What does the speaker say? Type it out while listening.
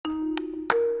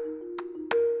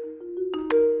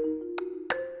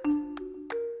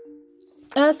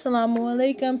Assalamu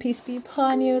alaikum, peace be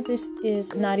upon you. This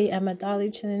is Nadi Emma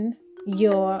Darlington,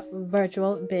 your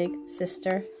virtual big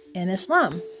sister in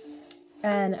Islam.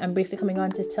 And I'm briefly coming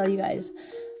on to tell you guys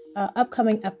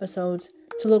upcoming episodes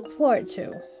to look forward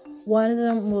to. One of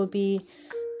them will be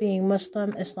being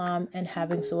Muslim, Islam, and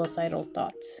having suicidal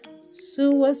thoughts.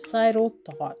 Suicidal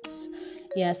thoughts.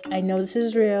 Yes, I know this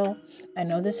is real. I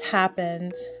know this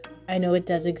happens. I know it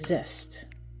does exist.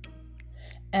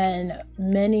 And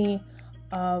many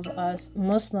of us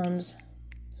Muslims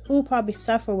who probably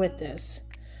suffer with this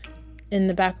in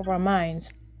the back of our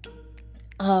minds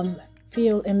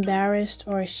feel embarrassed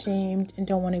or ashamed and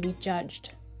don't want to be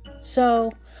judged.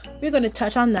 So we're going to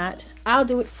touch on that. I'll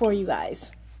do it for you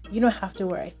guys. You don't have to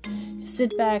worry. Just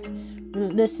sit back,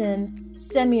 listen,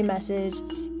 send me a message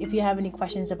if you have any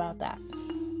questions about that.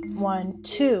 1,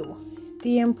 2,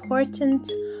 the importance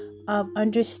of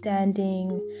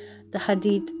understanding the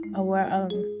hadith where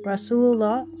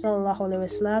Rasulullah sallallahu alaihi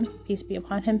wasallam, peace be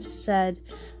upon him, said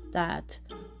that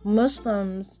a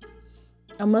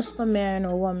Muslim man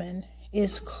or woman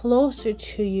is closer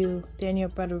to you than your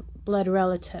blood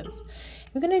relatives.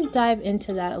 We're going to dive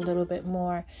into that a little bit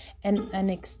more and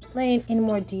explain in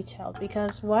more detail,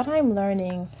 because what I'm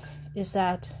learning is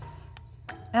that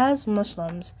as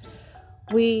Muslims,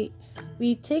 we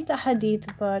take the hadith,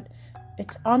 but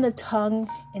it's on the tongue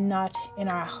and not in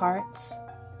our hearts.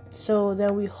 So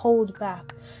then we hold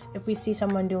back. If we see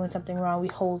someone doing something wrong, we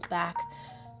hold back,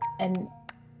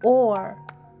 or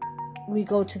we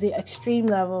go to the extreme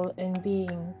level in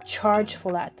being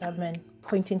chargeful at them and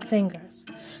pointing fingers.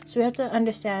 So we have to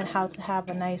understand how to have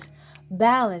a nice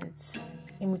balance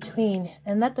in between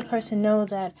and let the person know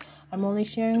that I'm only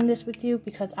sharing this with you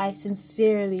because I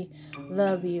sincerely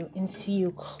love you and see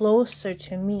you closer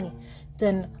to me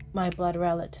than my blood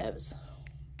relatives.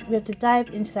 We have to dive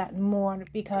into that more,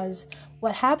 because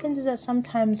what happens is that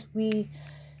sometimes we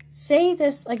say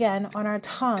this again on our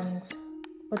tongues,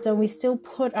 but then we still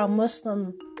put our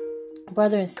Muslim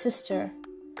brother and sister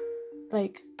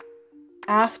like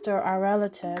after our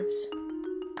relatives,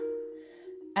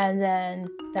 and then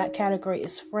that category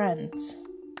is friends.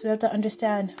 So we have to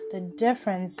understand the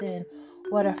difference in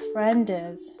what a friend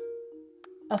is,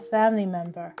 a family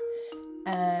member,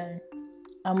 and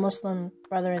a Muslim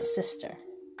brother and sister.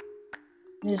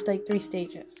 There's like 3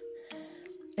 stages.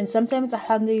 And sometimes,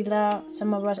 alhamdulillah,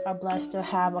 some of us are blessed to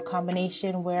have a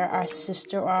combination where our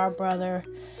sister or our brother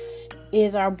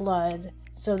is our blood.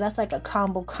 So that's like a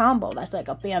combo. That's like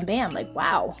a bam, like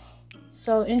wow.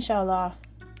 So inshallah,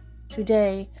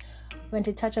 today we're going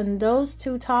to touch on those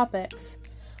 2 topics,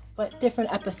 but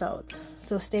different episodes.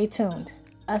 So stay tuned.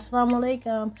 Assalamu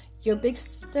alaikum, your big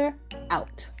sister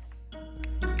out.